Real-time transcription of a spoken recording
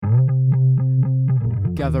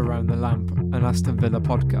Gather Round the Lamp, an Aston Villa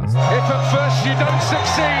podcast. If at first you don't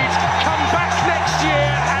succeed, come back next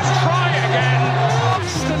year and try again.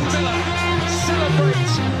 Aston Villa celebrate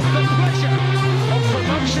the pleasure of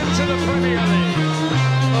promotion to the Premier League.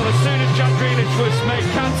 Well, as soon as Jack Grealish was made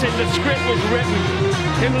captain, the script was written.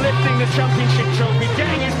 Him lifting the Championship trophy,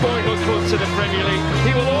 getting his boyhood club to the Premier League.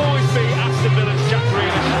 He will always be Aston Villa's Jack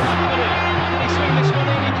Grealish. Can he swing this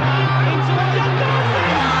one in? He can. Into the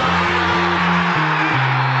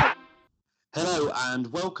Hello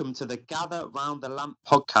and welcome to the Gather Round the Lamp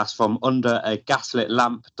podcast from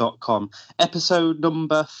underagaslitlamp.com. Episode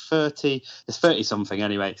number 30. It's 30 something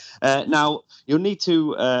anyway. Now, you'll need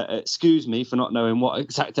to excuse me for not knowing what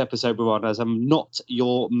exact episode we're on, as I'm not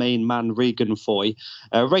your main man, Regan Foy.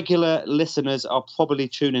 Regular listeners are probably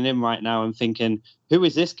tuning in right now and thinking, who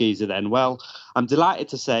is this geezer then? Well, I'm delighted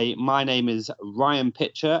to say my name is Ryan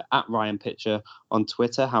Pitcher, at Ryan Pitcher on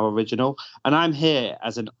Twitter, how original. And I'm here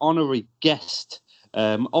as an honorary guest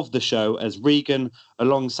of the show as Regan,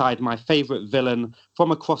 alongside my favourite villain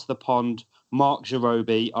from across the pond, Mark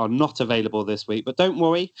Jarobi, are not available this week. But don't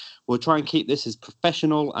worry, we'll try and keep this as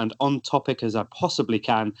professional and on topic as I possibly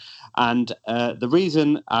can. And the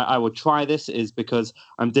reason I will try this is because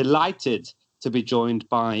I'm delighted to be joined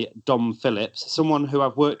by Dom Phillips, someone who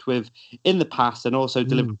I've worked with in the past and also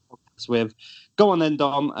delivered podcasts with. Go on then,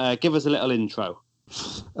 Dom, give us a little intro.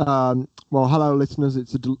 Well, hello, listeners.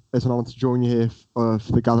 It's an honour to join you here for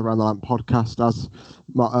the Gather Round the Lamp podcast. As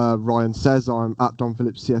Ryan says, I'm at Dom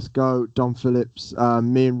Phillips CSGO. Dom Phillips,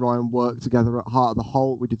 me and Ryan worked together at Heart of the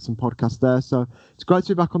Holt. We did some podcasts there. So it's great to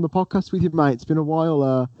be back on the podcast with you, mate. It's been a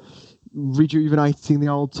while. Rejuvenating the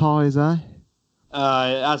old ties, eh?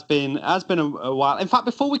 It has been a while. In fact,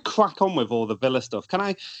 before we crack on with all the Villa stuff, can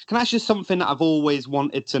I ask you something that I've always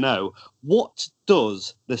wanted to know? What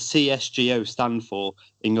does the CSGO stand for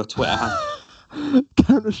in your Twitter handle?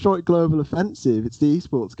 Counter-Strike Global Offensive. It's the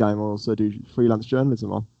esports game I also do freelance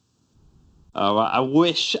journalism on. All right. I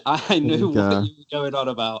wish I knew what you were going on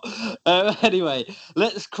about. Anyway,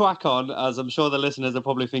 let's crack on, as I'm sure the listeners are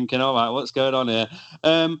probably thinking, all right, what's going on here?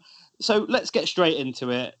 So let's get straight into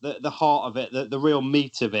it, the heart of it, the real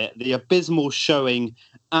meat of it, the abysmal showing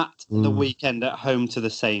at the weekend at home to the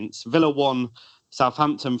Saints. Villa 1,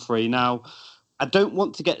 Southampton 3. Now, I don't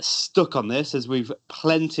want to get stuck on this, as we've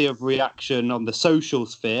plenty of reaction on the social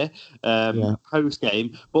sphere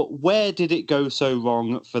post-game, but where did it go so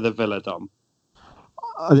wrong for the Villa, Dom?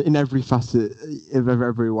 In every facet, in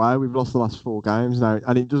every way. We've lost the last 4 games now,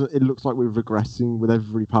 and it looks like we're regressing with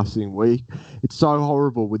every passing week. It's so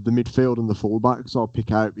horrible with the midfield and the fullbacks I'll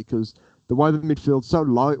pick out, because the way the midfield's so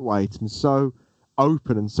lightweight and so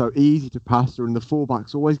open and so easy to pass through, and the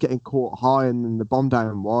fullbacks always getting caught high and then the bomb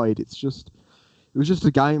down wide. It was just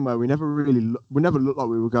a game where we never looked like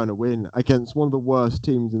we were going to win against one of the worst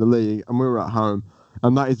teams in the league, and we were at home,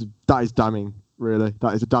 and that is damning. Really,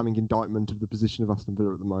 that is a damning indictment of the position of Aston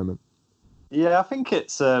Villa at the moment. Yeah, I think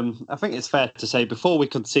it's fair to say, before we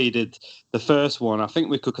conceded the first one, I think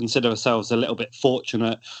we could consider ourselves a little bit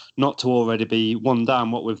fortunate not to already be one down.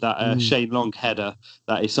 What with that Shane Long header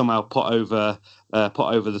that he somehow put over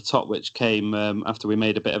the top, which came after we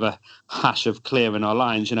made a bit of a hash of clearing our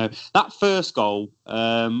lines. You know, that first goal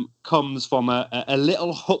comes from a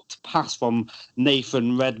little hooked pass from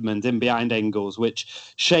Nathan Redmond in behind Engels,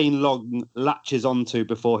 which Shane Long latches onto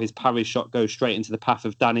before his parry shot goes straight into the path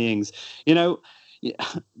of Danny Ings. You know,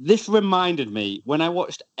 this reminded me when I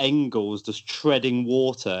watched Engels just treading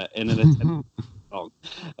water in an attempt.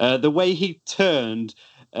 The way he turned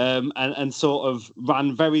and sort of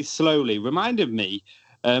ran very slowly reminded me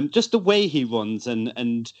just the way he runs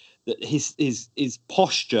and his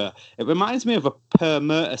posture. It reminds me of a Per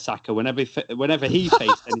Mertesacker whenever he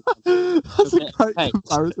faced anything. That's a great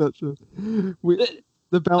comparison, actually.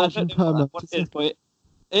 The Belgian Per Mertesacker.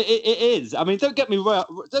 It is. I mean, don't get me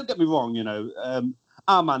wrong. You know,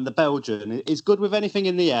 our man, the Belgian, is good with anything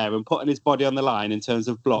in the air and putting his body on the line in terms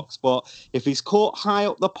of blocks. But if he's caught high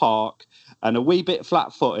up the park and a wee bit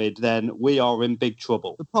flat-footed, then we are in big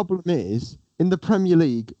trouble. The problem is, in the Premier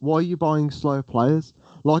League, why are you buying slow players?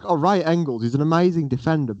 Like, Ray Engels is an amazing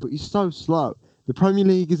defender, but he's so slow. The Premier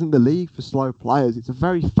League isn't the league for slow players. It's a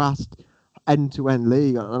very fast end-to-end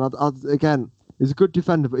league. And again, he's a good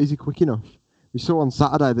defender, but is he quick enough? We saw on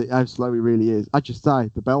Saturday how slow he really is. I just say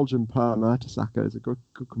the Belgian Per Mertesacker is a good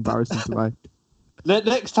comparison to make.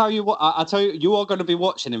 Next time I tell you, you are going to be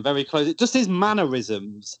watching him very closely. Just his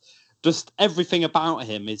mannerisms, just everything about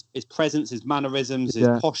him, his presence, his mannerisms, his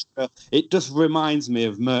posture. It just reminds me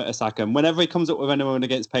of Mertesacker. And whenever he comes up with anyone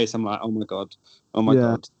against pace, I'm like, oh my god.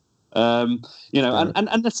 You know,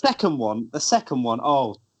 and the second one.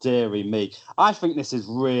 Oh dearie me. I think this is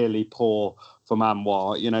really poor from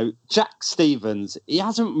Anwar. You know, Jack Stevens, he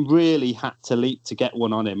hasn't really had to leap to get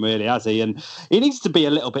one on him, really, has he? And he needs to be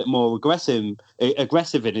a little bit more aggressive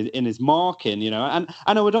in his marking, you know. And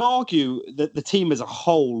I would argue that the team as a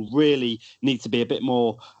whole really needs to be a bit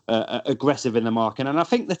more aggressive in the marking. And I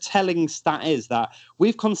think the telling stat is that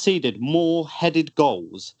we've conceded more headed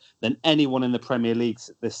goals than anyone in the Premier League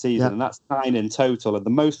this season, and that's 9 in total, and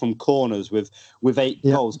the most from corners with 8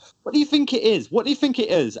 goals. What do you think it is? What do you think it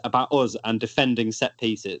is about us and defending set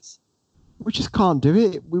pieces? We just can't do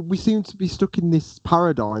it. We seem to be stuck in this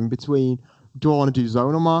paradigm between, do I want to do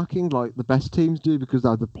zonal marking like the best teams do because they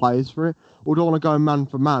have the players for it, or do I want to go man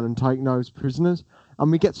for man and take no prisoners?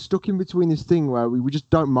 And we get stuck in between this thing where we just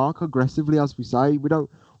don't mark aggressively, as we say. We don't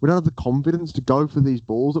have the confidence to go for these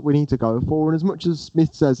balls that we need to go for. And as much as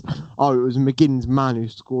Smith says, oh, it was McGinn's man who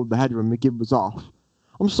scored the header and McGinn was off,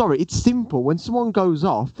 I'm sorry, it's simple. When someone goes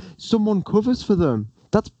off, someone covers for them.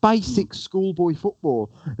 That's basic schoolboy football.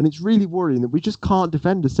 And it's really worrying that we just can't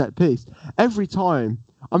defend a set piece. Every time,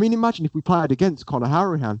 I mean, imagine if we played against Conor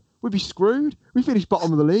Hourihane. We'd be screwed. We finished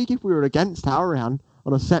bottom of the league if we were against Hourihane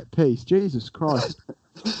on a set piece. Jesus Christ.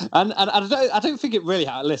 And I don't think it really.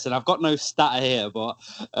 Listen, I've got no stat here, but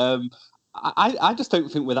I just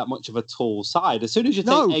don't think we're that much of a tall side. As soon as you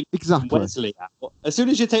take Wesley out, as soon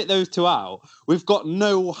as you take those two out, we've got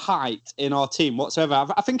no height in our team whatsoever.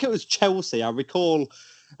 I think it was Chelsea. I recall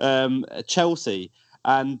Chelsea.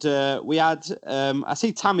 And we had, I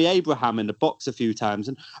see Tammy Abraham in the box a few times,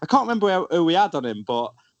 and I can't remember who we had on him,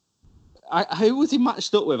 but who was he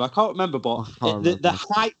matched up with? I can't remember, but the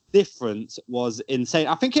height difference was insane.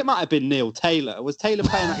 I think it might have been Neil Taylor. Was Taylor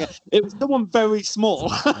playing that game? It was someone very small.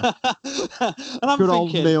 And I'm Good thinking,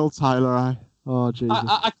 old Neil Taylor, eh? Oh, Jesus.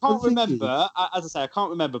 I can't remember. As I say, I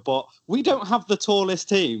can't remember, but we don't have the tallest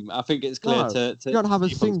team. I think it's clear to we don't have a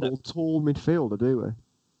single tall midfielder, do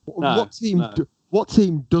we? No, what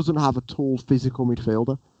team doesn't have a tall physical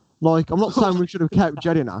midfielder? Like, I'm not saying we should have kept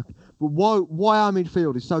Jedinak, but why our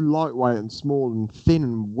midfield is so lightweight and small and thin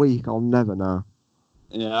and weak, I'll never know.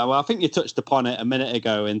 Yeah, well, I think you touched upon it a minute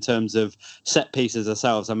ago in terms of set pieces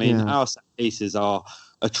ourselves. I mean, our set pieces are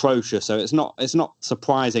atrocious, so it's not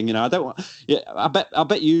surprising. You know, I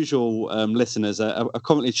bet usual listeners are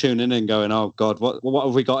currently tuning in and going, "Oh God, what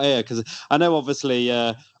have we got here?" Because I know obviously,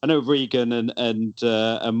 I know Regan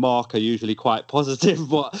and Mark are usually quite positive,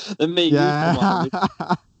 but then me,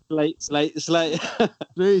 Slate.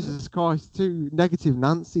 Jesus Christ, 2 negative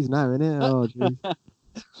Nancy's now, innit? Oh, jeez.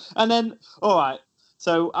 And then, all right.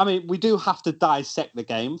 So, I mean, we do have to dissect the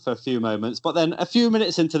game for a few moments, but then a few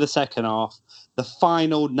minutes into the second half, the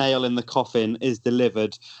final nail in the coffin is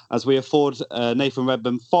delivered as we afford Nathan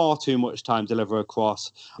Redmond far too much time to deliver a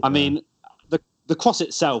cross. I mean, the cross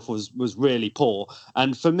itself was really poor.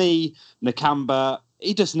 And for me, Nakamba,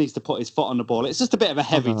 he just needs to put his foot on the ball. It's just a bit of a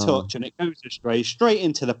heavy touch, and it goes astray, straight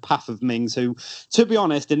into the path of Mings, who, to be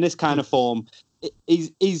honest, in this kind of form,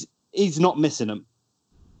 he's not missing them.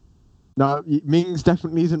 No, Mings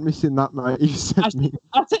definitely isn't missing that, mate. You said Mings.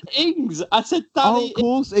 I said Ings. I said Danny. Oh, of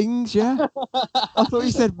course, Ings, yeah. I thought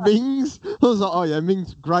you said Mings. I was like, oh, yeah,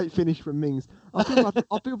 Mings, great finish from Mings. I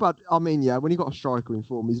feel bad. I mean, yeah, when you got a striker in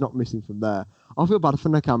form, he's not missing from there. I feel bad for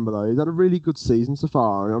Nakamba, though. He's had a really good season so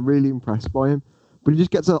far, and I'm really impressed by him. But he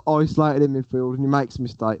just gets isolated in midfield, and he makes a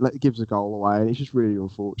mistake, gives a goal away, and it's just really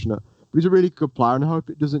unfortunate. But he's a really good player, and I hope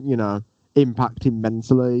it doesn't, impact him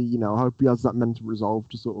mentally. I hope he has that mental resolve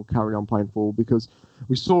to sort of carry on playing forward, because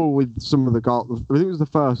we saw with some of the goals, I think it was the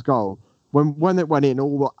first goal, when it went in,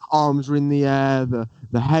 all the arms were in the air,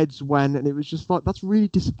 the heads went, and it was just like, that's really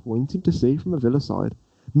disappointing to see from a Villa side.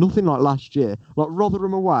 Nothing like last year. Like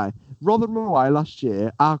Rotherham away last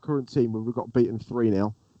year, our current team would have got beaten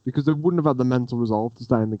 3-0 because they wouldn't have had the mental resolve to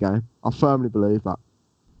stay in the game. I firmly believe that.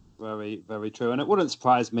 Very, very true. And it wouldn't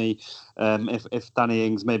surprise me if Danny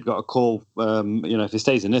Ings maybe got a call, if he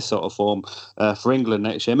stays in this sort of form for England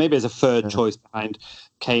next year, maybe as a third choice behind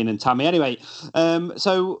Kane and Tammy. Anyway,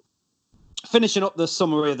 so finishing up the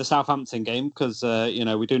summary of the Southampton game, because,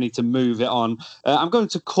 we do need to move it on. I'm going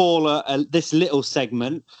to call this little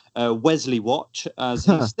segment Wesley Watch, as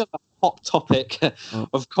he's still a hot topic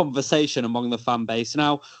of conversation among the fan base.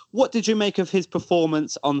 Now, what did you make of his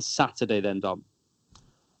performance on Saturday then, Dom?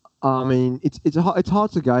 I mean, it's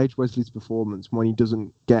hard to gauge Wesley's performance when he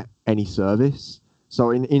doesn't get any service.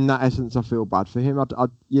 So in that essence, I feel bad for him.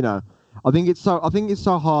 I think it's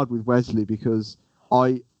so hard with Wesley because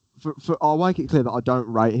I'll make it clear that I don't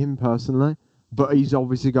rate him personally, but he's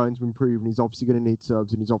obviously going to improve, and he's obviously going to need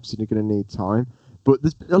serves, and he's obviously going to need time. But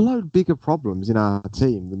there's a load bigger problems in our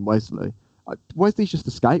team than Wesley. Wesley's just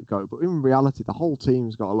a scapegoat, but in reality, the whole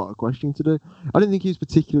team's got a lot of questioning to do. I don't think he's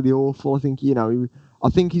particularly awful. I think I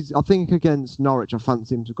think against Norwich, I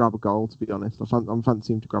fancy him to grab a goal. To be honest, I'm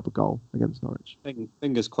fancying him to grab a goal against Norwich.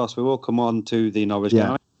 Fingers crossed. We will come on to the Norwich Yeah.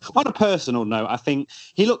 game. On a personal note, I think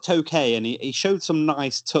he looked okay and he showed some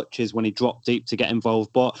nice touches when he dropped deep to get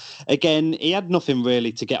involved. But again, he had nothing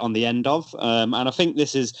really to get on the end of. And I think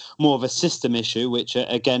this is more of a system issue, which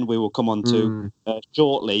again, we will come on to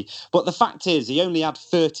shortly. But the fact is, he only had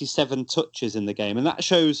 37 touches in the game. And that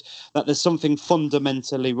shows that there's something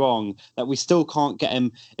fundamentally wrong, that we still can't get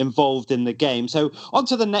him involved in the game. So on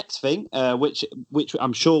to the next thing, which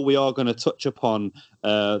I'm sure we are going to touch upon,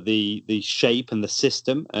 the shape and the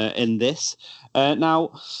system in this.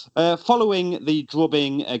 Now, following the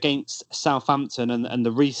drubbing against Southampton and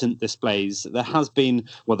the recent displays,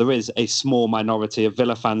 there is a small minority of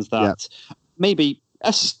Villa fans that maybe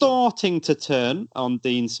are starting to turn on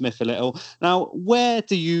Dean Smith a little. Now, where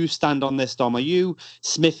do you stand on this, Dom? Are you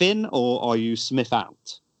Smith in or are you Smith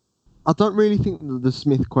out? I don't really think that the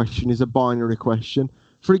Smith question is a binary question.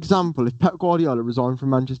 For example, if Pep Guardiola resigned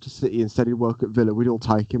from Manchester City and said he'd work at Villa, we'd all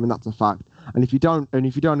take him, and that's a fact. And if you don't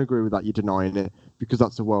agree with that, you're denying it because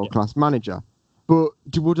that's a world-class manager. But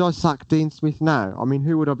would I sack Dean Smith now? I mean,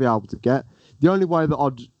 who would I be able to get? The only way that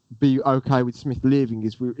I'd be okay with Smith leaving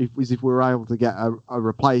is if we were able to get a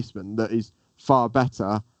replacement that is far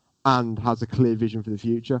better and has a clear vision for the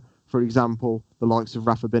future. For example, the likes of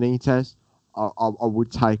Rafa Benitez. I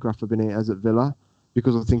would take Rafa Benitez at Villa,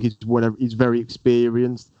 because I think he's very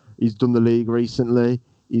experienced. He's done the league recently.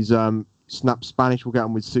 He's snapped Spanish. We'll get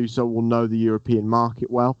on with Suso. We'll know the European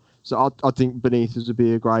market well. So I think Benitez would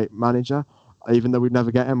be a great manager. Even though we'd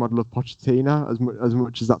never get him, I'd love Pochettino as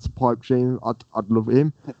much as that's a pipe dream. I'd love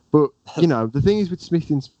him. But the thing is with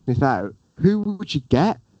Smith in, Smith out, who would you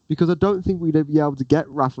get? Because I don't think we'd be able to get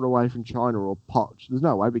Rafa away from China or Poch. There's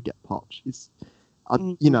no way we'd get Poch.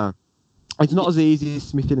 It's not as easy as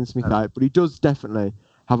Smith in and Smith out, but he does definitely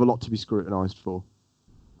have a lot to be scrutinised for.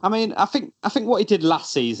 I mean, I think what he did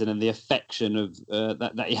last season and the affection of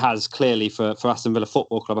that he has clearly for Aston Villa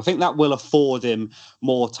Football Club, I think that will afford him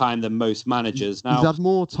more time than most managers. Now, he's had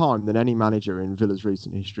more time than any manager in Villa's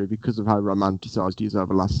recent history because of how romanticised he is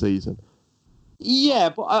over last season. Yeah,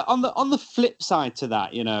 but on the flip side to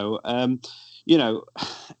that,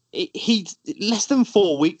 he less than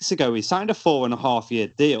 4 weeks ago he signed a 4.5-year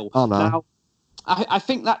deal. Oh no. Now, I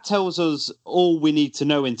think that tells us all we need to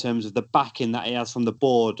know in terms of the backing that he has from the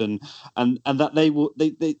board, and that they will.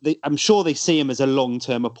 I'm sure they see him as a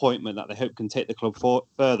long-term appointment that they hope can take the club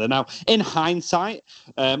further. Now, in hindsight,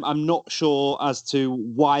 I'm not sure as to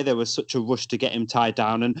why there was such a rush to get him tied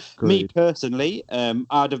down. And me personally,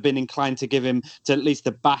 I'd have been inclined to give him to at least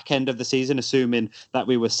the back end of the season, assuming that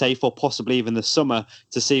we were safe, or possibly even the summer,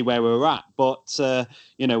 to see where we were at. But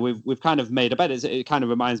we've kind of made a bet. It kind of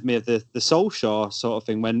reminds me of the Solskjaer sort of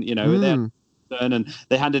thing when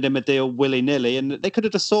they handed him a deal willy-nilly, and they could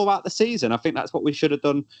have just saw out the season. I think that's what we should have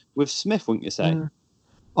done with Smith, wouldn't you say?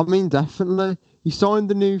 I mean, definitely. He signed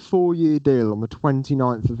the new 4-year deal on the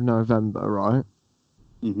 29th of November, right?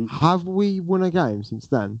 Mm-hmm. Have we won a game since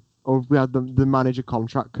then? Or have we had the manager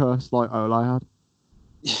contract curse like Ole had?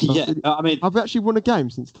 Yeah, I mean... Have we actually won a game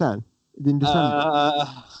since then? In December?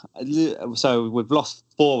 So we've lost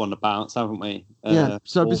 4 on the bounce, haven't we?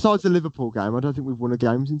 So besides the Liverpool game, I don't think we've won a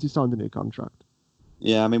game since he signed a new contract.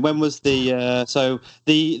 Yeah, I mean, when was the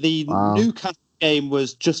Newcastle game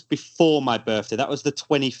was just before my birthday. That was the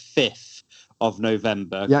 25th of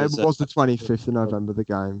November. Yeah, it was the 25th of November, the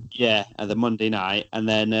game. Yeah, the Monday night. And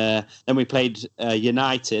then we played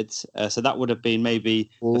United, so that would have been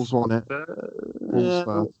maybe... Wolves won it.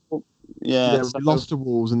 Yeah, we lost to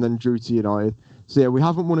Wolves and then drew to United. So yeah, we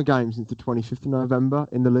haven't won a game since the 25th of November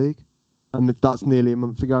in the league, and that's nearly a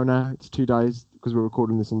month ago now. It's 2 days because we're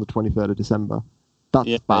recording this on the 23rd of December.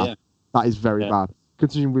 That's bad. Yeah. That is very bad,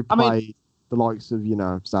 considering we played the likes of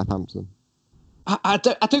Southampton. I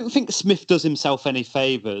don't think Smith does himself any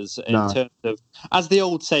favours in terms of, as the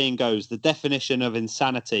old saying goes, the definition of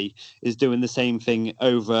insanity is doing the same thing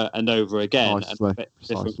over and over again and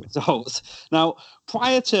different results. Now,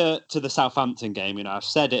 prior to the Southampton game, I've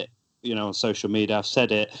said it, on social media, I've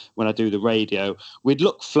said it when I do the radio, we'd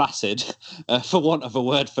look flaccid, for want of a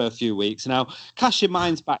word, for a few weeks. Now, cast your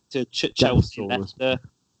minds back to Chelsea, Leicester,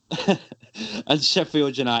 and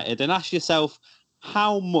Sheffield United, and ask yourself,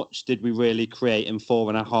 how much did we really create in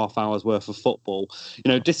 4.5 hours worth of football?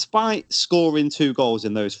 Despite scoring 2 goals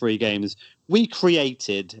in those 3 games, we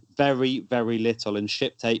created very, very little and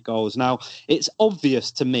shipped 8 goals. Now, it's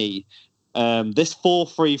obvious to me this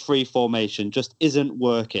 4-3-3 formation just isn't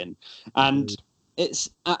working. And it's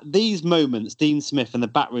at these moments, Dean Smith and the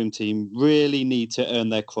backroom team really need to earn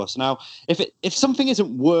their crust. Now, if something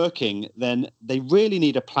isn't working, then they really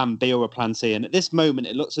need a plan B or a plan C. And at this moment,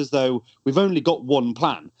 it looks as though we've only got one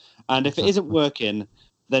plan. And if it isn't working,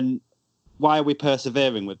 then why are we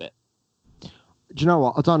persevering with it? Do you know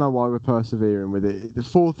what? I don't know why we're persevering with it. The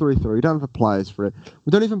 4-3-3, we don't have the players for it.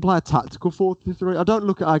 We don't even play a tactical 4-3-3. I don't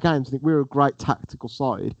look at our games and think we're a great tactical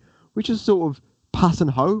side. We just sort of pass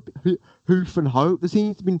and hope, hoof and hope. There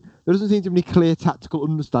doesn't seem to be any clear tactical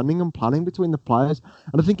understanding and planning between the players.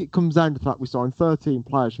 And I think it comes down to the fact we signed 13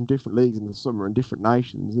 players from different leagues in the summer and different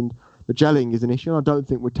nations. And the gelling is an issue. And I don't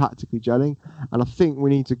think we're tactically gelling. And I think we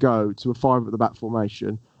need to go to a 5 at the back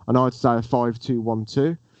formation. And I'd say a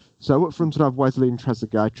 5-2-1-2. So up front, I'd have Wesley and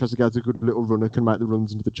Trezeguet. Trezeguet's a good little runner, can make the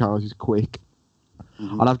runs into the channels, he's quick.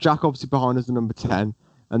 I'd have Jack obviously behind us, the number 10.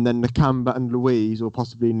 And then Nakamba and Louise, or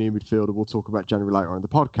possibly a new midfielder, we'll talk about generally later on in the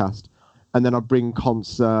podcast. And then I'd bring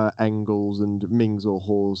Konsa, Engels, and Mings or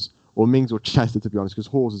Hawes, or Mings or Chester, to be honest, because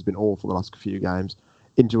Hawes has been awful the last few games,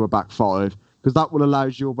 into a back 5. Because that will allow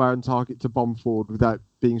Gilbert and Target to bomb forward without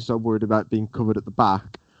being so worried about being covered at the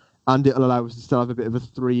back. And it'll allow us to still have a bit of a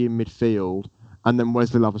 3 in midfield. And then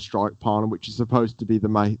Wesley will have a strike partner, which is supposed to be the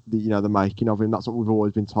making of him. That's what we've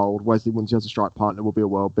always been told. Wesley, once he has a strike partner, will be a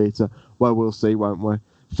world beater. Well, we'll see, won't we?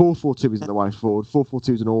 4-4-2 isn't the way forward. 4-4-2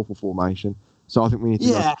 is an awful formation. So I think we need to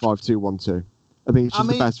go 5-2-1-2. I think it's just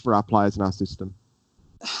the best for our players and our system.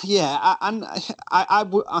 Yeah, and I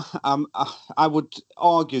would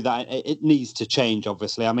argue that it needs to change,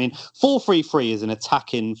 obviously. I mean, 4-3-3 is an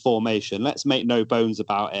attacking formation. Let's make no bones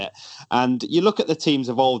about it. And you look at the teams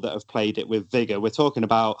of old that have played it with vigour. We're talking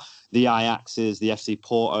about the Ajaxes, the FC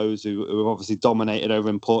Portos, who have obviously dominated over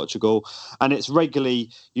in Portugal. And it's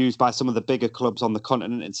regularly used by some of the bigger clubs on the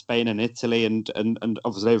continent in Spain and Italy, and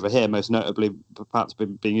obviously over here, most notably, perhaps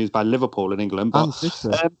being used by Liverpool in England. But,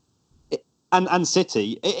 And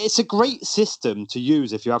City, it's a great system to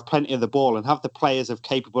use if you have plenty of the ball and have the players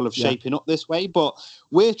capable of shaping up this way. But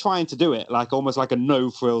we're trying to do it almost like a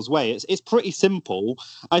no-frills way. It's pretty simple.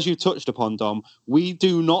 As you touched upon, Dom, we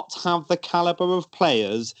do not have the calibre of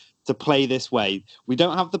players to play this way. We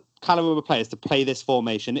don't have the calibre of players to play this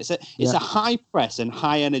formation. It's a high press and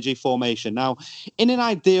high energy formation. Now, in an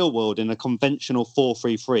ideal world, in a conventional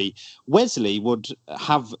 4-3-3, Wesley would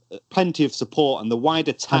have plenty of support and the wide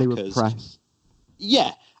attackers. And he would press.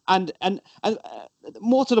 Yeah, and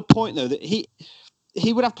more to the point though, that he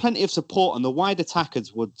would have plenty of support, and the wide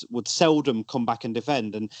attackers would seldom come back and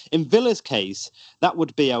defend. And in Villa's case, that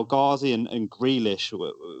would be El Ghazi and Grealish,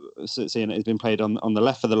 seeing it has been played on the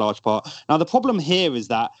left for the large part. Now, the problem here is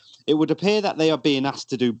that it would appear that they are being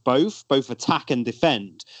asked to do both attack and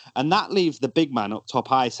defend, and that leaves the big man up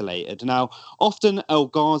top isolated. Now, often El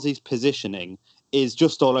Ghazi's positioning is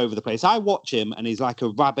just all over the place. I watch him and he's like a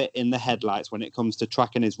rabbit in the headlights when it comes to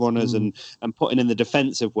tracking his runners and putting in the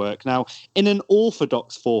defensive work. Now, in an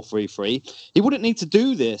orthodox 4-3-3, he wouldn't need to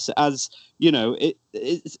do this, as, you know,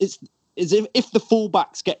 it's if the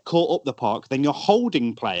fullbacks get caught up the park, then your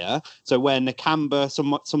holding player, so where Nakamba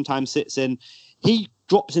sometimes sits in, he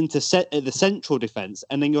drops into the central defence,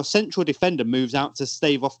 and then your central defender moves out to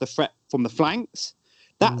stave off the threat from the flanks.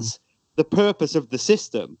 That's the purpose of the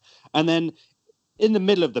system. And then in the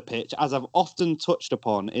middle of the pitch, as I've often touched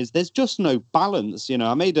upon, is there's just no balance. You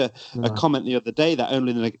know, I made a comment the other day that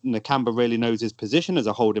only Nakamba really knows his position as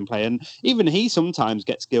a holding player, and even he sometimes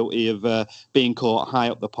gets guilty of being caught high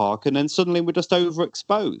up the park, and then suddenly we're just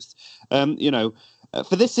overexposed. You know,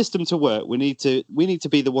 for this system to work, we need to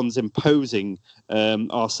be the ones imposing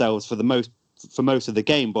ourselves for most of the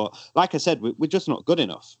game. But like I said, we're just not good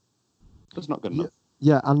enough. Just not good enough.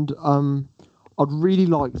 Yeah, and I'd really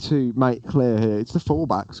like to make clear here, it's the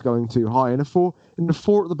fullbacks going too high. In the 4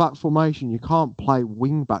 at the back formation, you can't play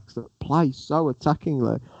wing backs that play so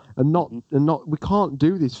attackingly, and not we can't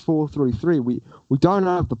do this 4-3-3. We don't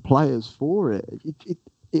have the players for it.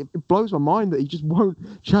 It blows my mind that he just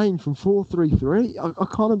won't change from 4-3-3.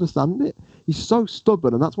 I can't understand it. He's so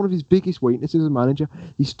stubborn, and that's one of his biggest weaknesses as a manager.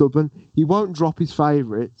 He's stubborn. He won't drop his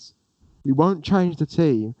favourites. He won't change the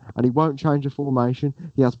team, and he won't change the formation.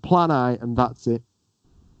 He has plan A, and that's it.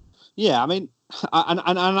 Yeah, I mean, and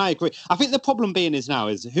I agree. I think the problem being is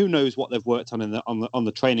who knows what they've worked on on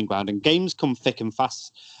the training ground, and games come thick and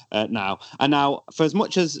fast now. And now, for as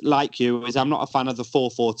much as like you, I'm not a fan of the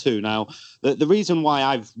 4-4-2. Now, the reason why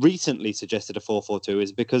I've recently suggested a 4-4-2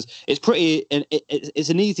 is because it's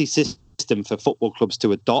an easy system system for football clubs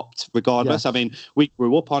to adopt regardless. I mean, we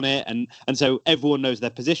grew up on it, and so everyone knows their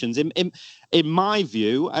positions. In my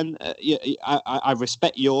view, and I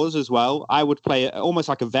respect yours as well, I would play almost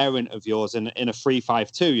like a variant of yours in a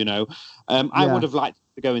 3-5-2. I would have liked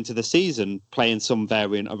to go into the season playing some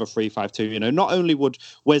variant of a 3-5-2. Not only would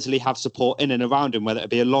Wesley have support in and around him, whether it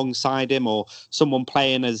be alongside him or someone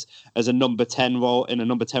playing as a number 10 role in a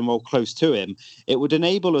number 10 role close to him, it would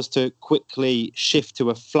enable us to quickly shift to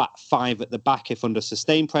a flat 5 at the back if under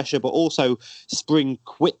sustained pressure, but also spring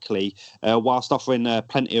quickly whilst offering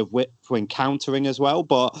plenty of width when countering as well.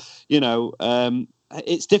 But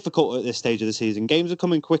it's difficult at this stage of the season. Games are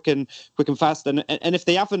coming quick and fast, and if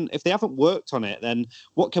they haven't worked on it, then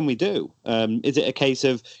what can we do? Is it a case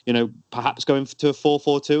of perhaps going to a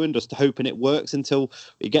 4-4-2 and just hoping it works until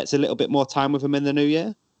it gets a little bit more time with him in the new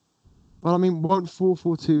year? Well, I mean, won't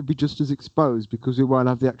 4-4-2 be just as exposed because we won't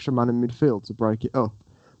have the extra man in midfield to break it up?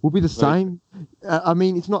 We'll be the same. I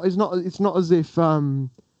mean, it's not as if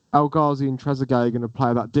El Ghazi and Trezeguet are going to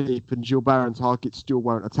play that deep and Gilbert and Target still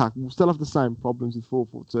won't attack. We'll still have the same problems with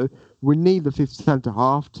 4-4-2. We need the fifth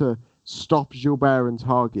centre-half to stop Gilbert and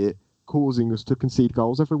Target causing us to concede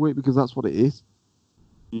goals every week, because that's what it is.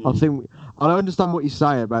 Mm-hmm. I understand what you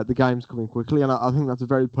say about the games coming quickly, and I think that's a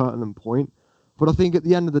very pertinent point. But I think at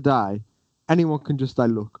the end of the day, anyone can just say,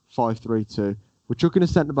 look, 5-3-2. We're chucking a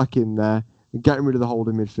centre-back in there and getting rid of the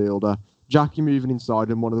holding midfielder. Jackie moving inside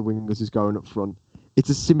and one of the wingers is going up front. It's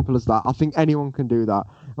as simple as that. I think anyone can do that.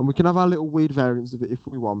 And we can have our little weird variants of it if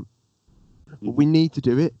we want. But we need to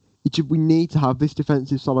do it. We need to have this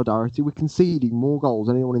defensive solidarity. We're conceding more goals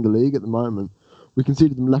than anyone in the league at the moment. We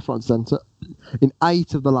conceded them left, right, centre. In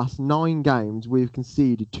 8 of the last 9 games, we've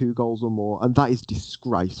conceded 2 goals or more. And that is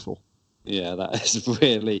disgraceful. Yeah, that is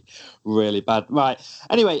really, really bad. Right.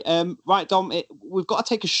 Anyway, right, Dom, we've got to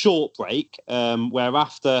take a short break where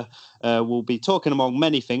after we'll be talking among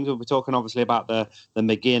many things. We'll be talking obviously about the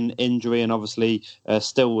McGinn injury and obviously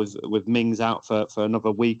still with Mings out for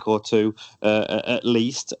another week or two at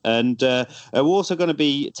least. And we're also going to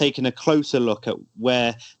be taking a closer look at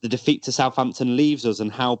where the defeat to Southampton leaves us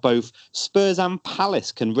and how both Spurs and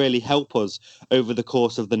Palace can really help us over the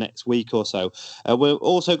course of the next week or so. We're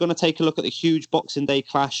also going to take a look at the huge Boxing Day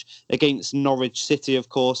clash against Norwich City, of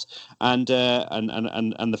course, and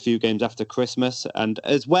the few games after Christmas, and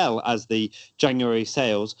as well as the January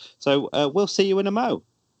sales. So we'll see you in a mo.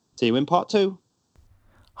 See you in part 2.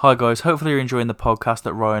 Hi guys, hopefully you're enjoying the podcast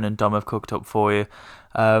that Ryan and Dom have cooked up for you.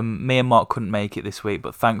 Me and Mark couldn't make it this week,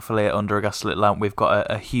 but thankfully at Under a Gaslit Lamp we've got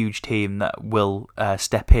a huge team that will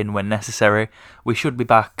step in when necessary. We should be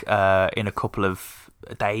back in a couple of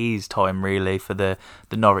days' time really for the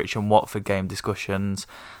Norwich and Watford game discussions.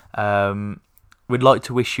 We'd like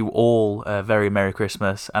to wish you all a very Merry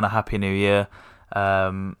Christmas and a Happy New Year.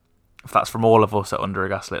 If that's from all of us at Under a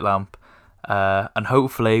Gaslit Lamp. And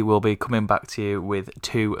hopefully we'll be coming back to you with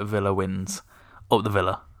 2 Villa wins. Up the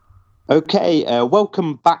Villa. Okay,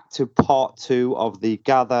 welcome back to part 2 of the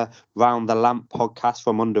Gather Round the Lamp podcast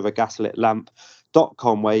from Under a Gaslit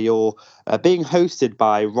Lamp.com, where you're being hosted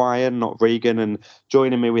by Ryan, not Regan, and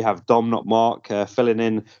joining me we have Dom, not Mark, filling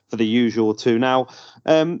in for the usual 2. Now,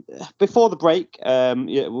 before the break,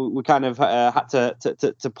 we kind of had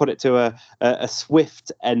to put it to a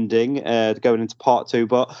swift ending going into part 2,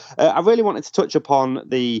 but I really wanted to touch upon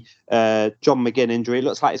the John McGinn injury. It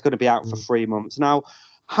looks like it's going to be out for 3 months. Now,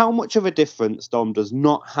 how much of a difference, Dom, does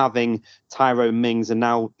not having Tyrone Mings and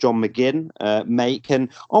now John McGinn make? And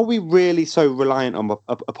are we really so reliant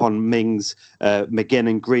upon Mings, McGinn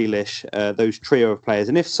and Grealish, those trio of players?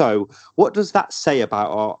 And if so, what does that say about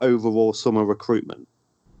our overall summer recruitment?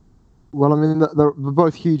 Well, I mean, they're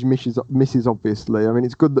both huge misses, obviously. I mean,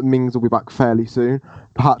 it's good that Mings will be back fairly soon.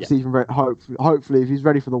 Perhaps even hopefully, if he's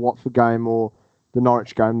ready for the Watford game or the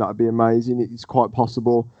Norwich game, that would be amazing. It's quite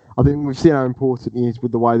possible. I think we've seen how important he is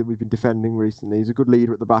with the way that we've been defending recently. He's a good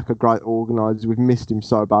leader at the back, a great organiser. We've missed him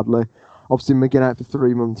so badly. Obviously, McGinn out for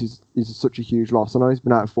 3 months is such a huge loss. I know he's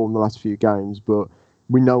been out of form the last few games, but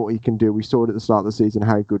we know what he can do. We saw it at the start of the season,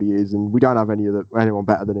 how good he is, and we don't have anyone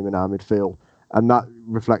better than him in our midfield. And that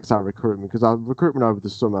reflects our recruitment, because our recruitment over the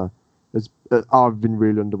summer, I've been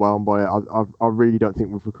really underwhelmed by it. I really don't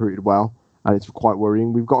think we've recruited well, and it's quite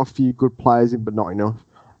worrying. We've got a few good players in, but not enough.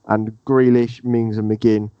 And Grealish, Mings and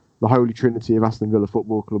McGinn, the holy trinity of Aston Villa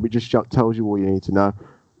Football Club, it just tells you all you need to know.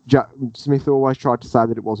 Jack Smith always tried to say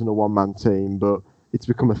that it wasn't a one-man team, but it's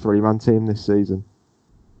become a 3-man team this season.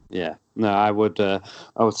 Yeah, no, I would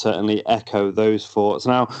certainly echo those thoughts.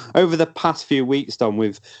 Now, over the past few weeks, Dom,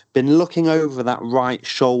 we've been looking over that right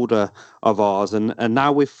shoulder of ours, and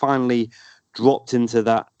now we've finally dropped into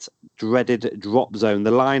that dreaded drop zone.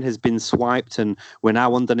 The line has been swiped and we're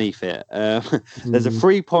now underneath it. There's a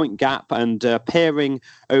 3-point gap, and peering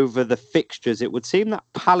over the fixtures, it would seem that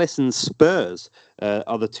Palace and Spurs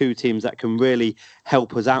are the two teams that can really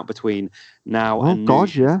help us out between now and Oh,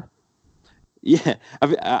 God, yeah. Yeah,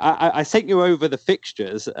 I sent you over the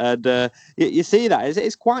fixtures, and you see that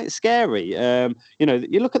it's quite scary.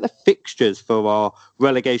 You look at the fixtures for our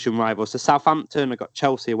relegation rivals. So Southampton have got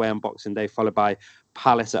Chelsea away on Boxing Day, followed by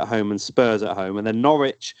Palace at home and Spurs at home, and then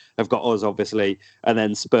Norwich have got us obviously, and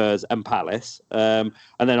then Spurs and Palace, and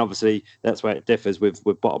then obviously that's where it differs with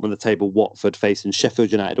bottom of the table Watford facing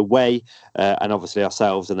Sheffield United away, and obviously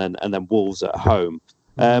ourselves, and then Wolves at home.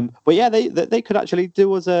 But yeah, they could actually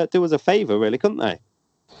do us a favour, really, couldn't they?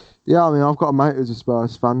 Yeah, I mean, I've got a mate who's a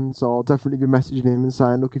Spurs fan, so I'll definitely be messaging him and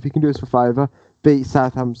saying, look, if you can do us a favour, beat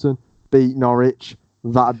Southampton, beat Norwich,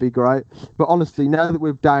 that'd be great. But honestly, now that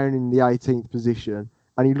we're down in the 18th position,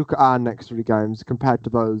 and you look at our next 3 games compared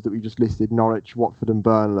to those that we just listed, Norwich, Watford and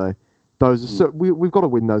Burnley, those are we've got to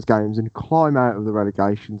win those games and climb out of the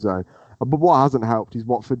relegation zone. But what hasn't helped is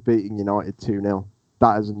Watford beating United 2-0.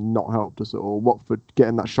 That has not helped us at all. Watford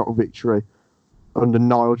getting that shock victory under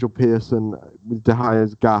Nigel Pearson with De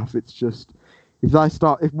Gea's gaff. It's just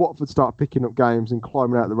if Watford start picking up games and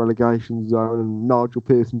climbing out the relegation zone, and Nigel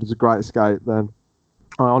Pearson does a great escape, then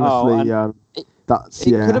I honestly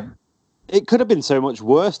It could have been so much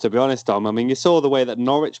worse, to be honest, Dom. I mean, you saw the way that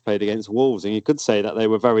Norwich played against Wolves, and you could say that they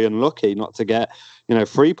were very unlucky not to get,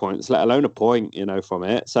 3 points, let alone a point, from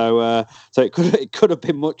it. So it could have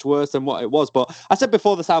been much worse than what it was. But I said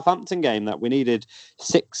before the Southampton game that we needed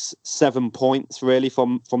 6-7 points really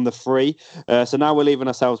from the 3. So now we're leaving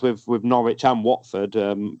ourselves with Norwich and Watford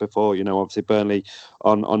before, obviously Burnley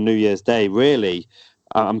on New Year's Day. Really.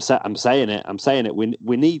 I'm saying it.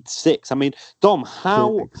 We need 6. I mean, Dom,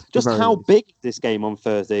 how big is this game on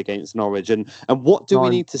Thursday against Norwich, and what do we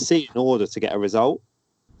need to see in order to get a result?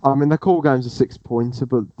 I mean, the call game's a 6-pointer,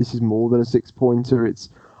 but this is more than a 6-pointer.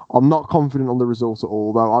 I'm not confident on the result at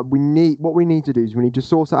all, though. What we need to do is we need to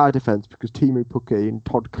sort out our defence, because Teemu Pukki and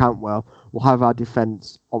Todd Cantwell will have our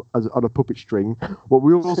defence on a puppet string. What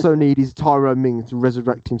we also need is Tyrone Mings to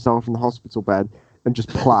resurrect himself from the hospital bed and just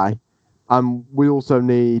play. We also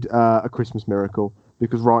need a Christmas miracle,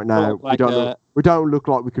 because right now we don't look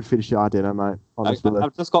like we could finish our dinner, mate. Honestly,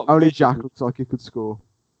 only Jack looks like he could score.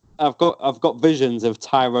 I've got visions of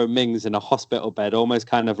Tyrone Mings in a hospital bed, almost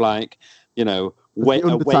kind of like the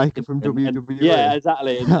Undertaker from WWE. Yeah,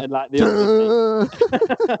 exactly. and like the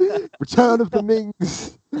Return of the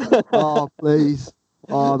Mings. Oh, please.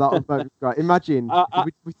 Oh, that would be great. Imagine,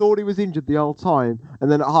 we thought he was injured the whole time,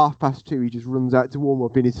 and then at 2:30 he just runs out to warm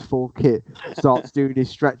up in his full kit, starts doing his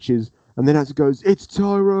stretches, and then as it goes, it's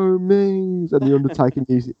Tyrone Mings, and the Undertaker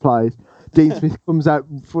music plays. Dean Smith comes out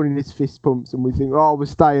funny his fist pumps, and we think, oh, we're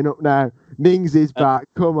staying up now. Mings is back,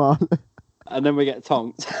 come on. And then we get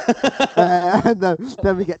tonked. And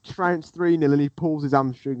then we get trounced 3-0, and he pulls his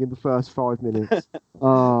hamstring in the first 5 minutes.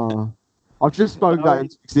 Oh. I've just spoke that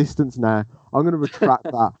into existence now. I'm going to retract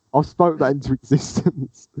that. I've spoke that into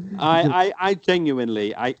existence. I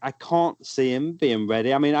genuinely, I can't see him being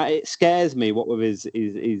ready. I mean, it scares me what with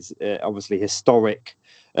his obviously historic,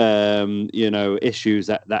 issues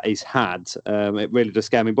that he's had. It really does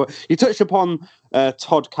scare me. But you touched upon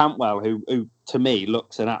Todd Cantwell, who to me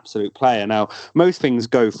looks an absolute player. Now, most things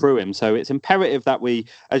go through him, so it's imperative that we,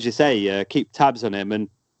 as you say, keep tabs on him. And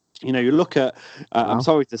you look at, I'm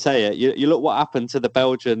sorry to say it, you look what happened to the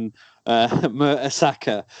Belgian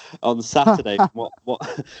Mertesacker on Saturday,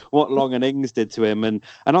 what Long and Ings did to him. And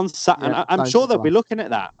on Saturday, I'm sure they'll be looking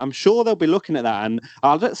at that. And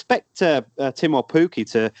I'll expect Teemu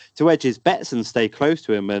Pukki to edge his bets and stay close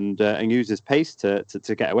to him and use his pace to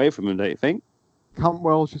get away from him, don't you think?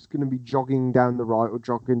 Cantwell's just going to be jogging down the right or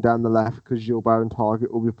jogging down the left, because Gilbert and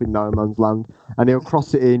Target will be up in no man's land, and he'll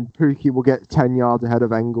cross it in. Pukki will get 10 yards ahead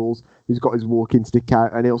of Engels, who's got his walking stick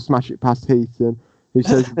out, and he'll smash it past Heaton, who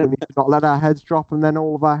says we need to not let our heads drop, and then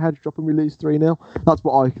all of our heads drop and we lose 3-0. That's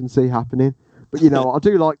what I can see happening. But I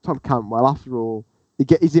do like Todd Cantwell. After all,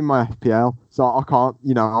 he's in my FPL, so I can't.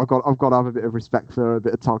 I've got to have a bit of respect for a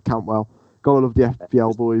bit of Todd Cantwell. Gotta love the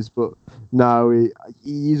FPL boys, but no,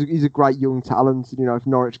 he's a great young talent. If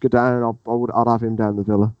Norwich go down, I'd have him down the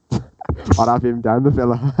Villa. I'd have him down the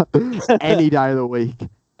Villa any day of the week.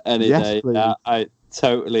 Any day. Please. I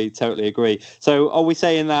totally agree. So, are we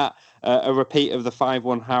saying that a repeat of the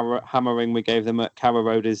 5-1 hammering we gave them at Carrow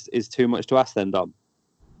Road is too much to ask then, Dom?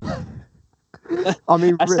 I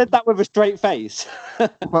mean, I said that with a straight face.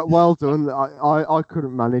 well done. I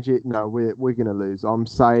couldn't manage it. No, we're gonna lose. I'm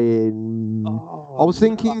saying. I was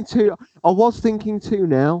thinking 2. I was thinking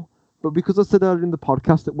 2-0, but because I said earlier in the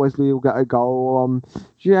podcast that Wesley will get a goal,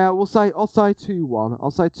 yeah, I'll say 2-1.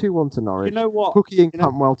 I'll say 2-1 to Norwich. You know what? Cookie and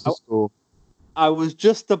Cantwell to score. I was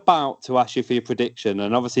just about to ask you for your prediction,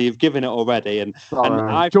 and obviously you've given it already. And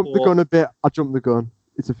I jumped the gun a bit. I jumped the gun.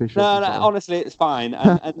 It's official. No, honestly, it's fine.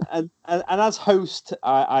 And as host,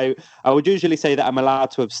 I would usually say that I'm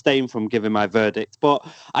allowed to abstain from giving my verdict, but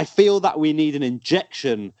I feel that we need an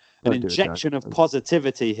injection of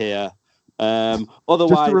positivity here.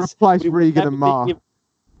 Otherwise, just to replace Regan and Mark.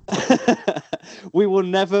 We will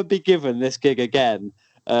never be given this gig again.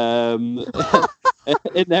 Get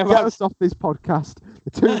us off this podcast.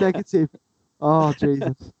 They're too negative. Oh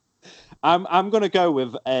Jesus! I'm going to go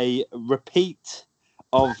with a repeat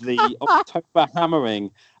of the October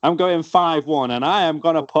hammering. I'm going 5-1, and I am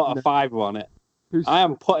going to put a 5 on it. I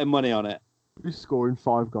am putting money on it. Who's scoring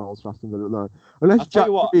 5 goals for Aston Villa? No. Unless Jack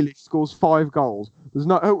Grealish scores 5 goals, there's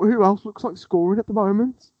no. Who else looks like scoring at the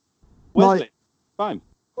moment? Wesley, fine.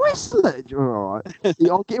 Wesley, all right.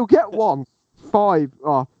 He'll get 1. 5.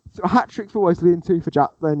 Oh, a hat trick for Wesley and 2 for Jack.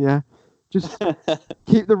 Then yeah, just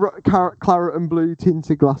keep the claret and blue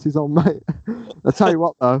tinted glasses on, mate. I tell you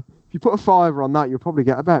what though. If you put a 5 on that, you'll probably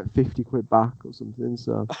get about 50 quid back or something.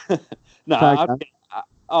 So, no,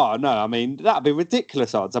 I mean that'd be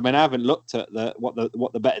ridiculous odds. I mean, I haven't looked at what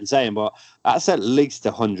the betting's saying, but that's at least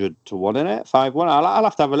 100 to 1 in it. 5-1. I'll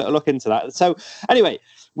have to have a little look into that. So, anyway,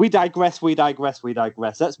 we digress.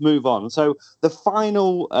 Let's move on. So, the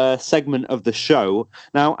final segment of the show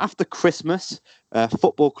now after Christmas.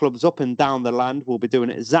 Football clubs up and down the land will be doing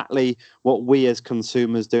exactly what we as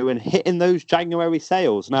consumers do and hitting those January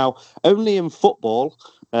sales. Now, only in football,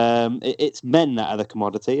 it's men that are the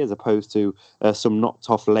commodity as opposed to some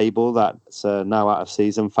knocked-off label that's now out of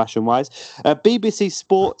season fashion-wise. BBC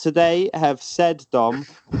Sport today have said, Dom,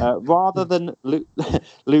 rather than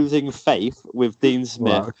losing faith with Dean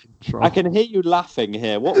Smith, I can hear you laughing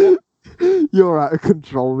here. What? You're out of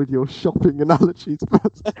control with your shopping analogies,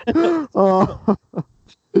 but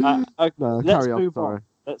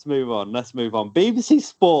Let's move on. BBC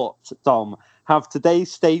Sport, Dom, have today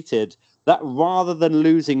stated that rather than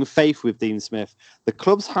losing faith with Dean Smith, the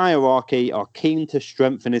club's hierarchy are keen to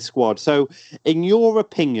strengthen his squad. So, in your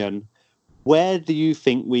opinion, where do you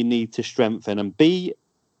think we need to strengthen and be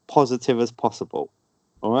positive as possible?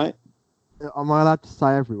 All right. Am I allowed to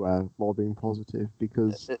say everywhere while being positive?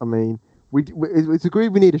 Because, I mean, it's agreed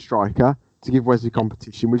we need a striker to give Wesley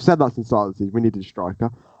competition. We've said that since the start of the season. We need a striker.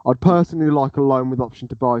 I'd personally like a loan with option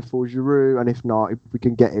to buy for Giroud, and if not, if we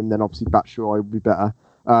can get him, then obviously Batshuayi would be better.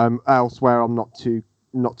 Elsewhere, I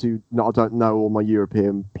don't know all my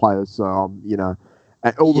European players, so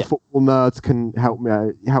all the football nerds can help me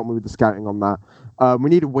with the scouting on that. We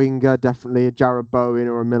need a winger, definitely a Jarrod Bowen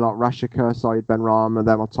or a Milot Rashica, Saeed Benrahma.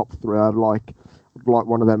 They're my top 3. I'd like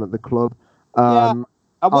one of them at the club.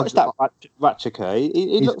 I watched that Rashica.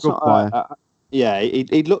 He looks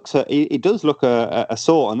he looks he does look a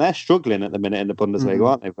sort, and they're struggling at the minute in the Bundesliga,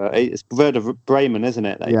 aren't they? But it's Werder Bremen, isn't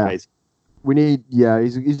it? That he plays. We need,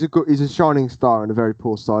 he's a shining star in a very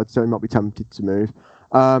poor side, so he might be tempted to move.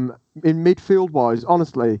 In midfield wise,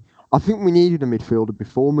 honestly, I think we needed a midfielder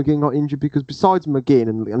before McGinn got injured, because besides McGinn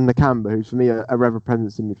and Nakamba, who's for me a rare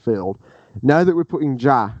presence in midfield, now that we're putting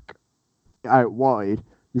Jack out wide,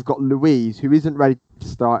 you've got Louise, who isn't ready to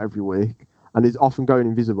start every week and is often going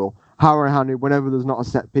invisible. Howard, whenever there's not a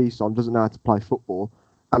set piece on, doesn't know how to play football.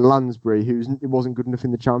 And Lansbury, who wasn't good enough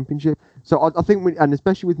in the Championship. So I think and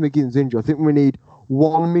especially with McGinn's injury, I think we need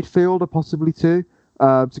 1 midfielder, possibly 2.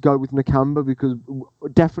 To go with Nakamba, because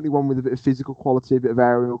definitely one with a bit of physical quality, a bit of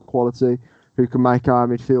aerial quality, who can make our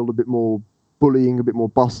midfield a bit more bullying, a bit more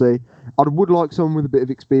bossy. I would like someone with a bit of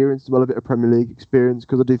experience, a bit of Premier League experience,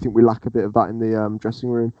 because I do think we lack a bit of that in the dressing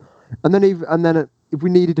room. And then if we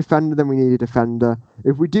need a defender, then we need a defender.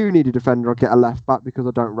 If we do need a defender, I'll get a left back, because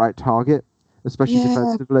I don't rate Target, especially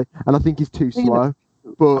defensively, and I think he's too slow.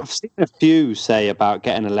 But I've seen a few say about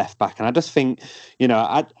getting a left back, and I just think,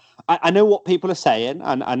 I know what people are saying,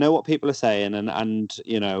 and and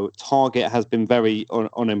Target has been very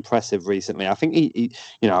unimpressive recently. I think he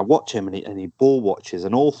I watch him and he ball watches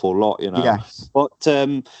an awful lot, Yes. But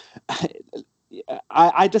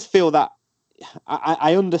I just feel that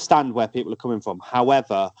I understand where people are coming from.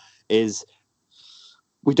 However,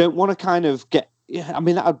 we don't want to kind of get. Yeah, I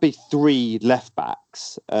mean, that would be 3 left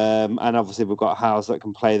backs, and obviously we've got Howes that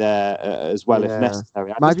can play there as well if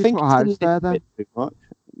necessary. Maybe put Howes there then.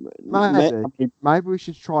 Maybe we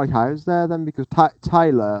should try Howes there then, because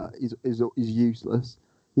Taylor is useless.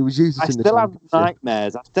 He was useless in the Championship.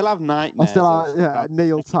 I still have nightmares.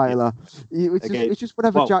 Neil Taylor. It's just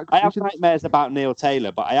whenever Jack. I have nightmares about Neil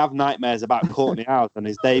Taylor, but I have nightmares about Courtney Howes on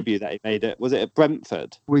his debut that he made. Was it at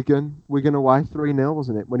Brentford? Wigan away 3-0,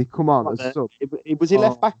 wasn't it? When he come on as sub. Was he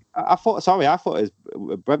left back? I thought it was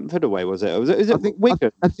Brentford away. Was it? Was it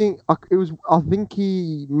Wigan? I think it was. I think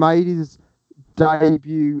he made his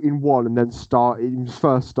debut in one and then started. His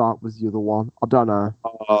first start was the other one. I don't know.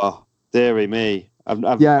 Oh, dearie me. I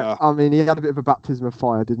mean, he had a bit of a baptism of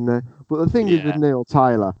fire, didn't he? But the thing is with Neil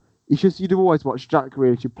Taylor, it's just you'd always watch Jack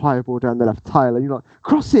Grealish play a ball down the left, Taylor, and you're like,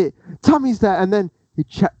 cross it, Tammy's there, and then he'd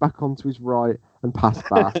check back onto his right and pass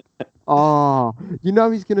back. You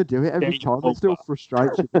know he's going to do it every time. It still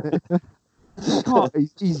frustrates you.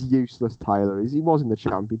 He's useless, Taylor. He was in the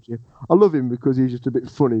Championship. I love him because he's just a bit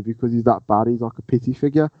funny because he's that bad. He's like a pity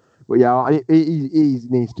figure. But yeah, he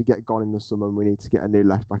needs to get gone in the summer, and we need to get a new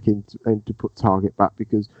left back in to put Targett back,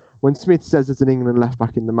 because when Smith says there's an England left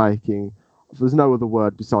back in the making, there's no other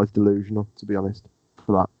word besides delusional, to be honest,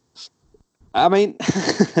 for that. I mean,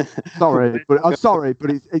 I'm sorry, but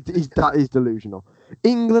that is delusional.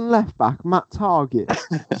 England left back Matt Targett,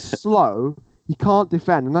 slow, he can't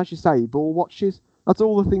defend, and as you say, he ball watches. That's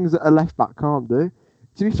all the things that a left back can't do.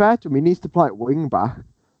 To be fair to him, he needs to play at wing back.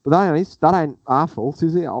 But that ain't our fault,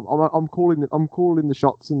 is it? I'm calling the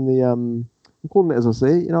shots and I'm calling it as I see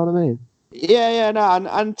it. You know what I mean? Yeah, no,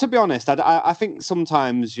 and to be honest, I think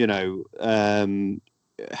sometimes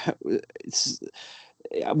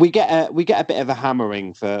we get a bit of a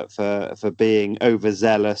hammering for being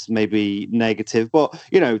overzealous, maybe negative. But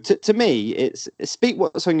to me, it's speak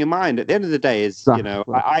what's on your mind. At the end of the day,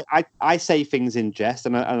 I say things in jest,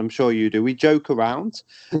 and I'm sure you do. We joke around,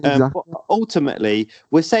 but ultimately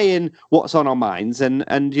we're saying what's on our minds, and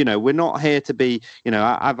we're not here to be.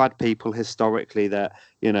 I've had people historically that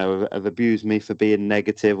have abused me for being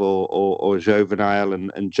negative or juvenile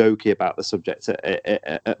and jokey about the subject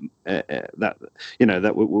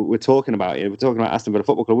that we're talking about. We're talking about Aston Villa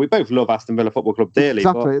Football Club. We both love Aston Villa Football Club dearly.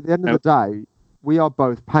 Exactly. But, at the end of the day, we are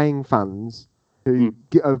both paying fans who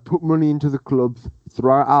have put money into the club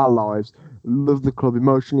throughout our lives, love the club,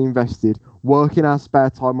 emotionally invested, work in our spare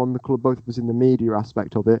time on the club, both of us in the media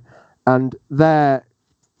aspect of it, and they're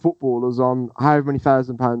footballers on however many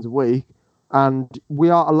 £1,000 a week, and we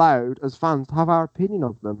are allowed as fans to have our opinion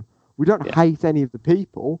of them. We don't hate any of the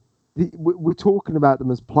people. We're talking about them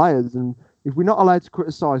as players, and if we're not allowed to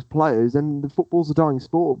criticise players, then the football's a dying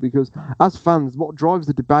sport, because as fans, what drives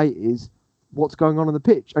the debate is what's going on the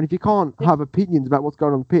pitch. And if you can't have opinions about what's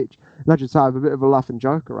going on the pitch, and just have a bit of a laugh and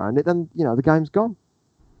joke around it, then the game's gone.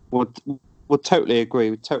 We'll totally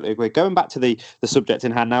agree. Going back to the subject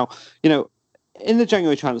in hand now, in the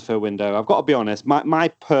January transfer window, I've got to be honest, my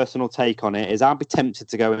personal take on it is I'd be tempted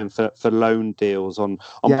to go in for loan deals on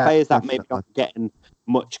players that maybe aren't getting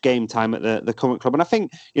much game time at the current club. And I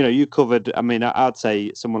think, you covered, I mean, I'd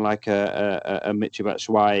say someone like a Michy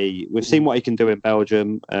Batshuayi. We've seen what he can do in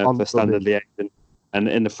Belgium for Standard Liège and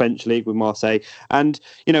in the French league with Marseille. And,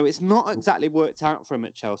 it's not exactly worked out for him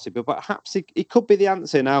at Chelsea, but perhaps he could be the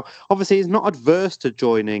answer. Now, obviously, he's not adverse to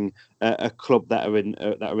joining a club that are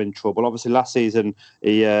in trouble. Obviously, last season,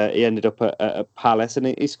 he ended up at Palace,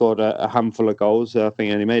 and he scored a handful of goals. I think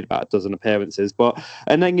he only made about a dozen appearances.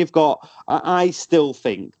 And then you've got, I still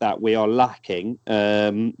think that we are lacking.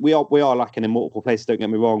 We are lacking in multiple places, don't get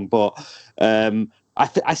me wrong, but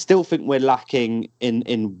I still think we're lacking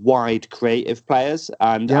in wide creative players,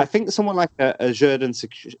 and I think someone like a Xherdan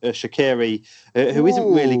Shaqiri, who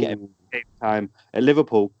isn't really getting game time at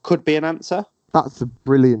Liverpool, could be an answer. That's a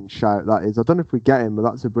brilliant shout, that is. I don't know if we get him, but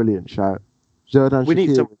that's a brilliant shout. Xherdan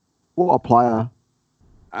Shaqiri, what a player.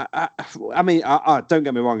 I mean, don't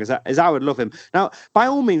get me wrong, as I would love him. Now, by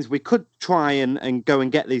all means, we could try and go and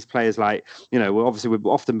get these players like, we're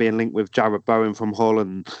often being linked with Jarrod Bowen from Hull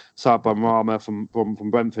and Saad Benrahma from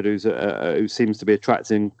Brentford, who seems to be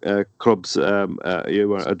attracting clubs.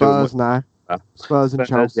 Spurs now. Spurs and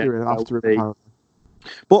Chelsea after him.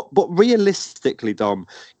 But realistically, Dom,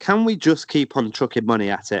 can we just keep on chucking money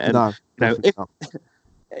at it? And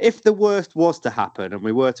if the worst was to happen and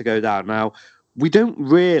we were to go down now, we don't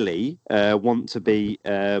really want to be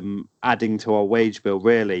adding to our wage bill,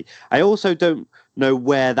 really. I also don't know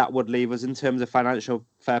where that would leave us in terms of financial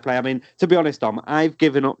fair play. I mean, to be honest, Dom, I've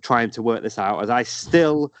given up trying to work this out, as I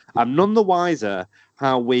still am none the wiser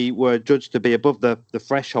how we were judged to be above the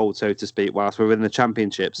threshold, so to speak, whilst we're in the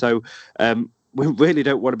Championship. So we really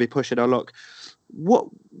don't want to be pushing our luck.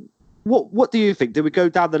 What do you think? Do we go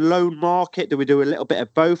down the loan market? Do we do a little bit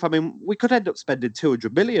of both? I mean, we could end up spending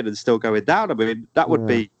 200 million and still going down. I mean, that would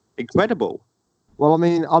be incredible. Well, I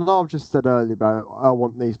mean, I know I've just said earlier about I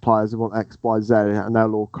want these players, I want X, Y, Z, and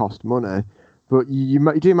they'll all cost money. But you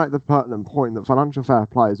do make the pertinent point that financial fair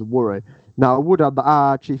play is a worry. Now, I would add that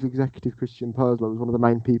our chief executive, Christian Purslow, was one of the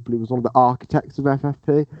main people. He was one of the architects of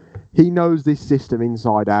FFP. He knows this system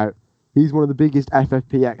inside out. He's one of the biggest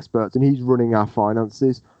FFP experts, and he's running our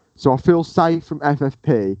finances. So I feel safe from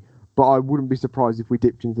FFP, but I wouldn't be surprised if we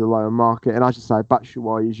dipped into the loan market. And as you say,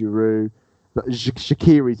 Batshuayi, Giroud,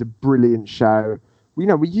 Shaqiri's a brilliant shout. We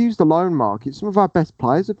use the loan market. Some of our best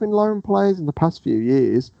players have been loan players in the past few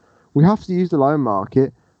years. We have to use the loan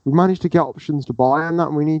market. We've managed to get options to buy on that,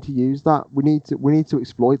 and we need to use that. We need to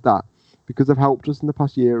exploit that because they've helped us in the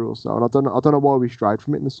past year or so. And I don't know why we strayed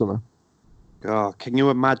from it in the summer. Oh, can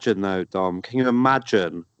you imagine though, Dom? Can you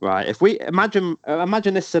imagine, right? If we imagine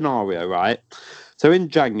this scenario, right? So in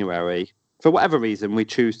January, for whatever reason, we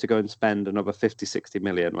choose to go and spend another 50, 60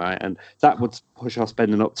 million, right? And that would push our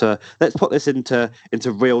spending up to, let's put this into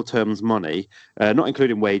real terms money, not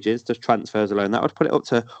including wages, just transfers alone. That would put it up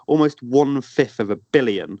to almost 1/5 of $1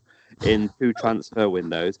 billion in 2 transfer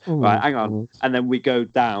windows. Right, hang on. And then we go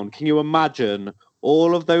down. Can you imagine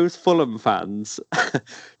all of those Fulham fans?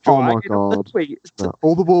 Oh my God!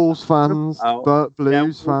 All the Wolves fans,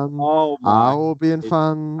 Blues fans, Albion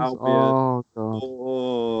fans. Oh God!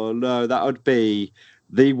 Oh no, that would be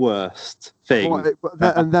the worst thing.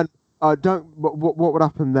 And then What would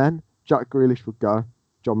happen then? Jack Grealish would go.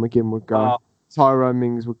 John McGinn would go. Tyrone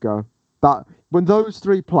Mings would go. That when those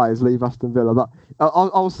 3 players leave Aston Villa, I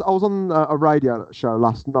was on a radio show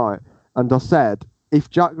last night, and I said, if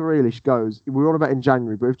Jack Grealish goes, we were on about in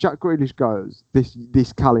January, but if Jack Grealish goes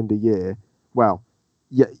this calendar year, well,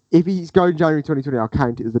 yeah, if he's going January 2020, I'll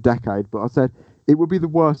count it as a decade. But I said it would be the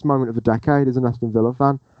worst moment of the decade as an Aston Villa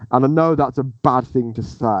fan, and I know that's a bad thing to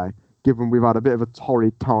say, given we've had a bit of a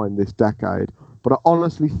torrid time this decade. But I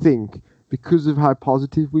honestly think, because of how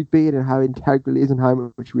positive we've been and how integral he is and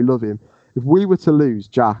how much we love him, if we were to lose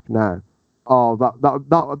Jack now,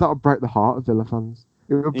 that would break the heart of Villa fans.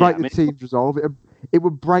 It would break the team's resolve. It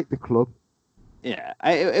would break the club. Yeah,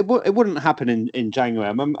 it wouldn't happen in January.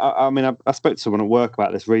 I spoke to someone at work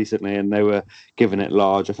about this recently, and they were giving it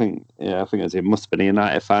large. I think it must have been a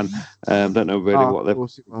United fan. Don't know really what they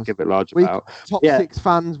give it large about. Top 6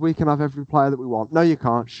 fans, we can have every player that we want. No, you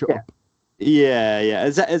can't. Shut up. Yeah,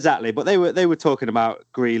 exactly. But they were talking about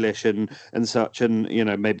Grealish and such, and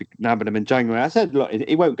maybe nabbing him in January. I said, look,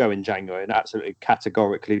 he won't go in January, and absolutely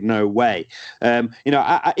categorically no way.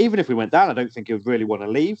 Even if we went down, I don't think he would really want to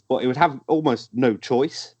leave, but he would have almost no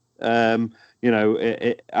choice. I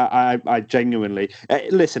genuinely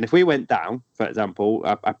listen. If we went down, for example,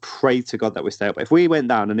 I pray to God that we stay up. If we went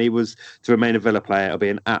down and he was to remain a Villa player, it would be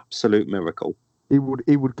an absolute miracle. He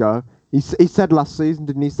would go. He said last season,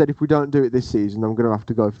 didn't he? He said, if we don't do it this season, I'm going to have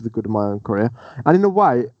to go for the good of my own career. And in a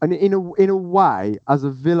way, as a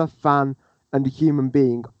Villa fan and a human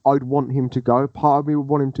being, I'd want him to go. Part of me would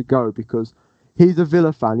want him to go because he's a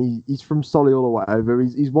Villa fan. He's from Solihull or whatever.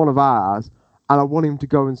 He's one of ours, and I want him to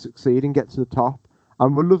go and succeed and get to the top.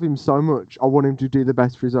 And we love him so much. I want him to do the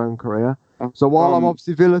best for his own career. So while I'm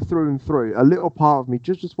obviously Villa through and through, a little part of me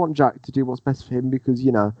just want Jack to do what's best for him because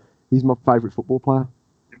he's my favourite football player.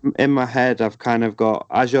 In my head, I've kind of got,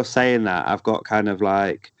 as you're saying that, I've got kind of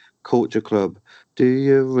like Culture Club. Do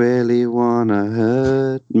you really want to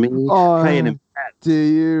hurt me? Playing in bed. Do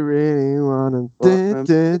you really want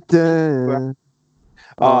to? Don't.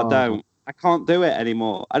 I can't do it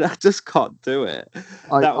anymore. I just can't do it.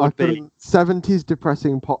 That would be 70s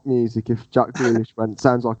depressing pop music. If Jack Grealish went,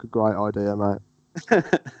 sounds like a great idea, mate.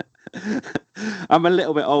 I'm a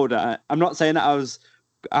little bit older. I'm not saying that I was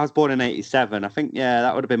born in 87. I think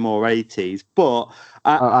that would have been more 80s. But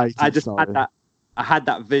I had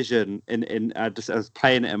that vision in I was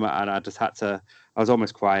playing it and I just had to. I was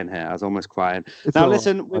almost crying here. I was almost crying. Now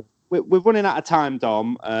listen, we're running out of time,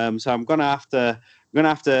 Dom. So I'm gonna have to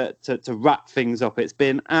wrap things up. It's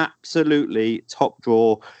been absolutely top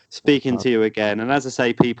draw speaking to you again. And as I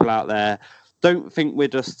say, people out there, don't think we're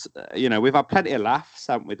just, we've had plenty of laughs,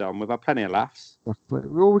 haven't we, Dom? We've had plenty of laughs.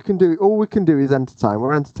 All we can do is entertain.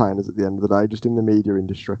 We're entertainers at the end of the day, just in the media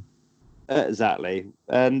industry. Exactly.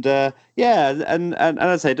 And and as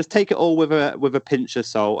I say, just take it all with a pinch of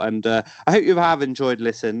salt. And I hope you have enjoyed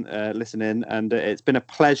listening. And it's been a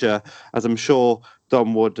pleasure, as I'm sure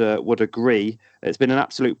Dom would agree. It's been an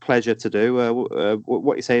absolute pleasure to do.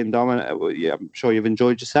 What are you saying, Dom? I'm sure you've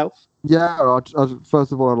enjoyed yourself. Yeah,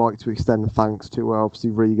 first of all, I'd like to extend thanks to obviously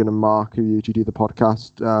Regan and Mark, who usually do the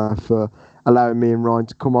podcast, for allowing me and Ryan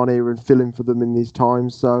to come on here and fill in for them in these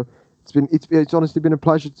times. So it's honestly been a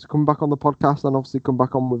pleasure to come back on the podcast and obviously come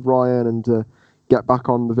back on with Ryan and get back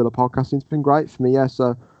on the Villa podcast. It's been great for me. Yeah,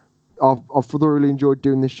 so I've thoroughly enjoyed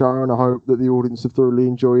doing this show, and I hope that the audience have thoroughly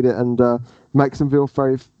enjoyed it and makes them feel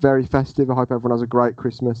very, very festive. I hope everyone has a great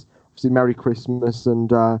Christmas. Obviously, Merry Christmas,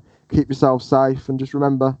 and keep yourself safe. And just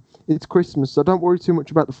remember, it's Christmas, so don't worry too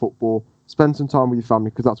much about the football. Spend some time with your family,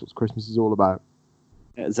 because that's what Christmas is all about.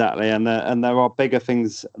 Exactly, and there are bigger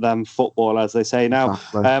things than football, as they say now.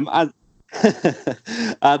 Exactly.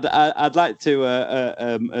 I'd like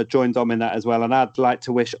to join Dom in that as well, and I'd like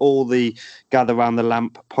to wish all the Gather Round the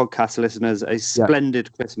Lamp podcast listeners a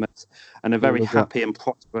splendid Christmas and a very happy and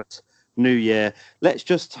prosperous New Year. Let's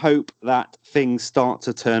just hope that things start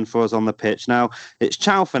to turn for us on the pitch. Now, it's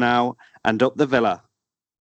ciao for now, and up the Villa.